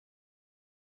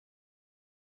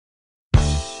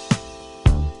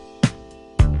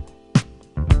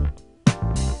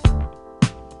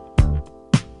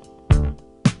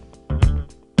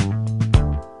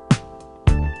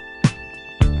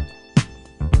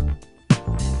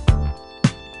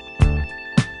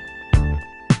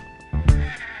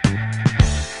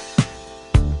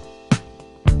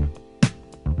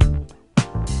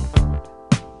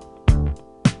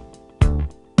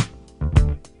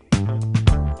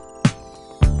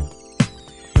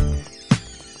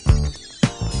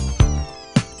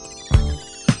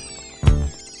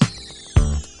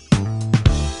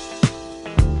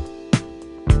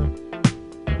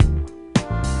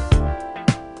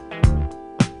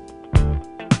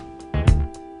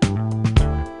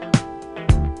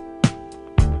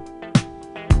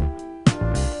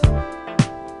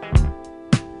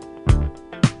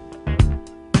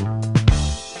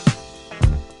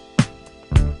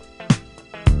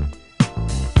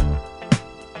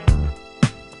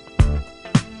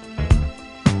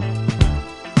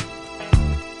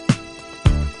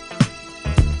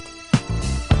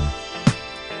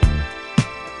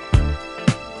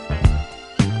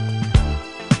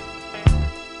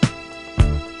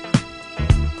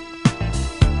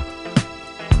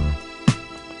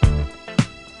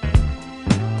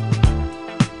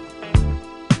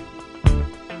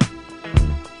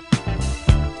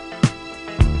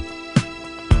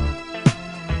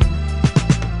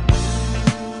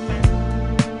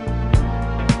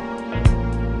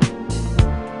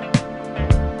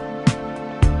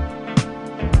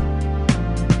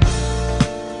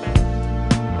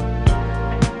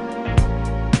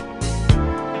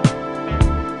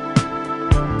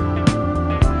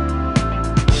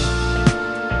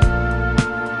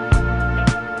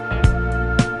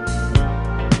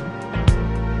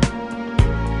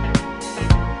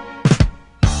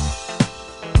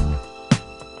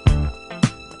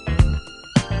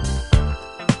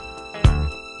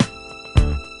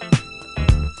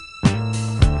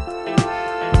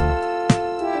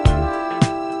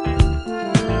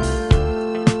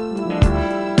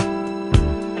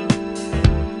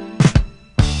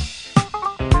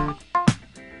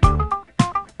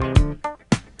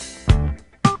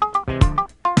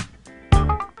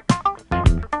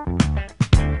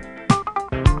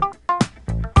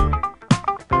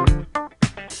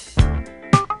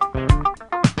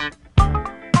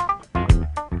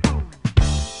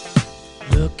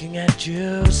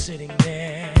you sitting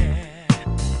there,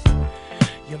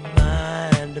 your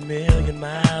mind a million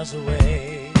miles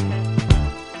away.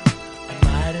 I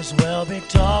might as well be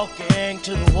talking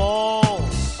to the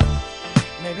walls.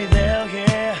 Maybe they'll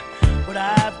hear what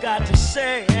I've got to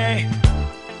say.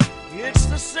 It's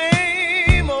the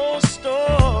same old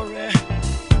story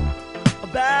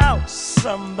about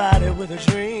somebody with a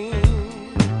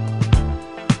dream,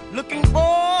 looking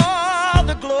for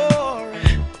the glory,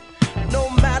 no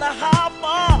matter how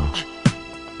far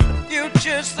the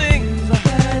future seems.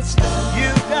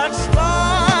 You've got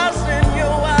stars in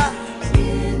your eyes.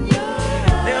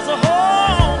 There's a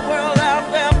whole world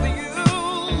out there for you.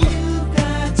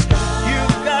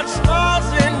 You've got stars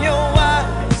in your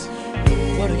eyes.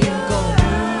 What are you gonna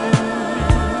do?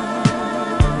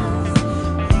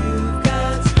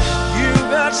 You've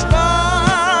got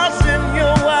stars in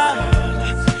your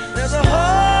eyes. There's a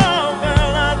whole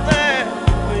world out there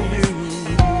for you.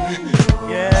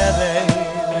 Yeah, baby.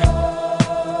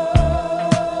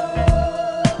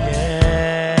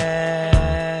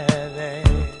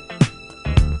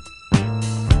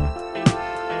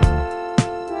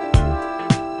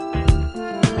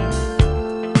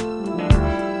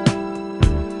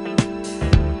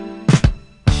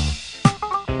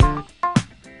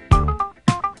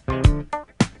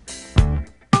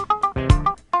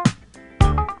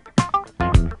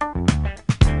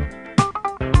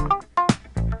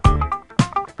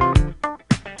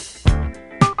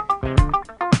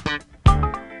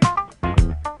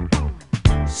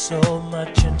 So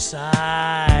much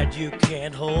inside, you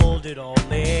can't hold it all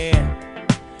in.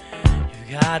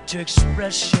 You got to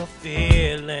express your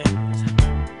feelings.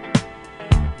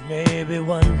 Maybe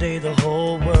one day the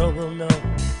whole world will know.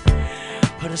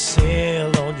 Put a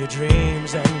sail on your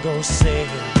dreams and go sail.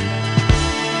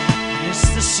 It's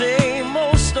the same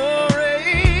old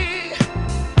story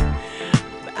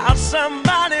about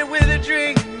somebody with a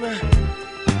dream,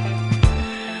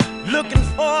 looking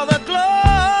for the glory.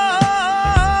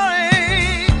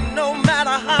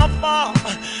 How far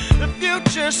the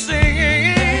future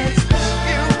seems.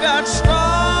 You've got stars.